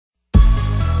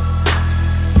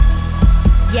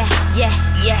Yeah,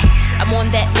 yeah, I'm on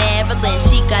that Marilyn.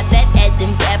 She got that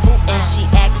Adam's apple, and she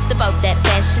asked about that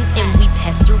fashion, and we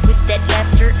passed her with that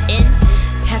laughter and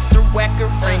passed her whacker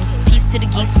friend. Peace to the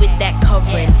geese with that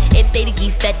covering. If they the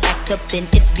geese that act up, then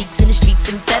it's beaks in the streets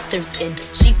and feathers in.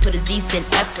 She put a decent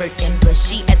effort in, but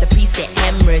she at the preset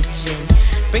hemorrhaging.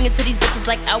 Bring it to these bitches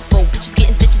like Alpo. Bitches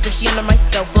getting stitches if she under my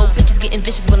scalpel. Bitches getting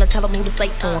vicious when I tell them who the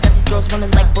sights on. Got these girls running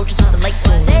like roaches with the lights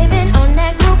on. They been on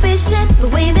that groupie shit,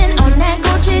 but we been on that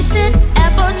Gucci shit.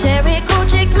 Apple, cherry,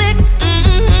 Gucci click.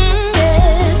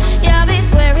 Yeah, y'all be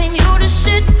swearing you the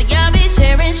shit, but y'all be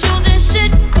sharing shoes and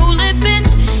shit. Cool it,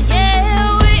 bitch.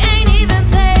 Yeah, we ain't even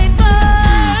paid for.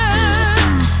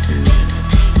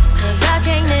 'Cause I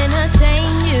can't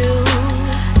entertain you.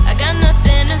 I got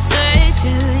nothing to say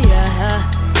to ya.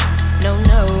 No,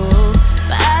 no,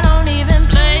 but I don't even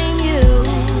blame you.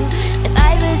 If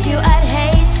I was you, I'd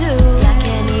hate to. I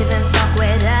can't even fuck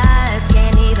with us,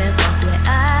 can't even fuck with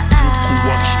us. You could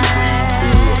watch the rain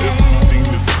pour, everything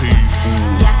is paid for.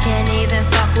 I can't even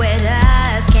fuck with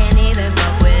us, can't even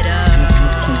fuck with us. You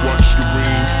could watch the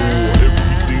rain pour,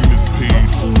 everything is paid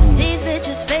for. These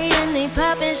bitches fading, they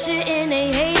popping shit and they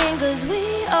hating 'cause we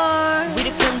are. We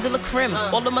the creme de la creme.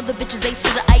 All them other bitches, they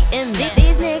should I am.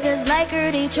 These niggas like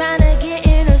her, they tryna get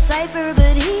in her cipher,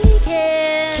 but he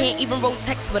Can't even roll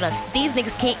text with us. These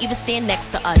niggas can't even stand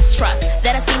next to us. Trust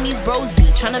that I seen these bros be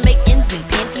tryna make ends meet.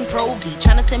 Panting Pro V,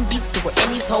 tryna send beats to her,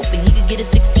 and he's hoping he could get a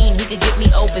 16, he could get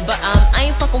me open. But I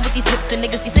ain't fucking with these hipster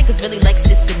niggas. These niggas really like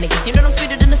sister niggas. You know I'm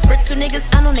sweeter than the spritzer niggas.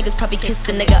 I know niggas probably kissed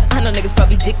the nigga. I know niggas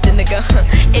probably dick the nigga.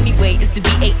 Anyway, it's the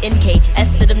BANK. S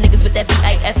to them niggas with that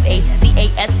BISA.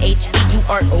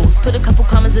 CASHEUROs. Put a couple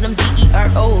commas in them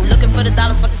ZEROs. Looking for the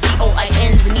dollars, fuck the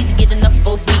COINs. I need to get enough of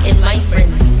both me and my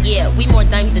friends. Yeah, we more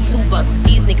dimes than $2.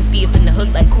 These niggas be up in the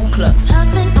hood like Ku Klux.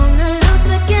 puffin' on the loose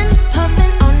again,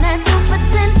 puffin' on that 2 for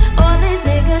 10. All these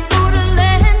niggas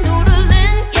oodlin',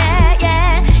 noodlin', yeah,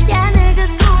 yeah. Yeah,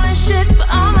 niggas cool and shit, but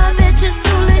all my bitches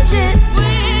too legit.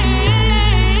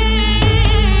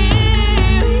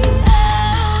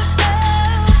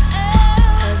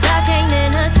 Cause I can't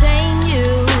entertain you.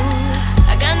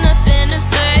 I got nothing to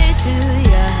say to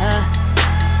ya.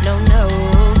 No, no,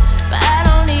 but I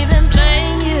don't even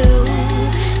blame you.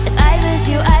 If I was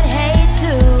you, I'd hate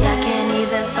to. I can't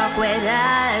even fuck with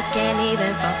us, can't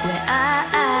even fuck with us.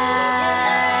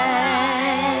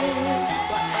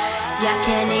 Yeah,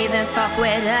 can't even fuck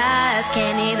with us,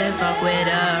 can't even fuck with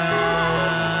us.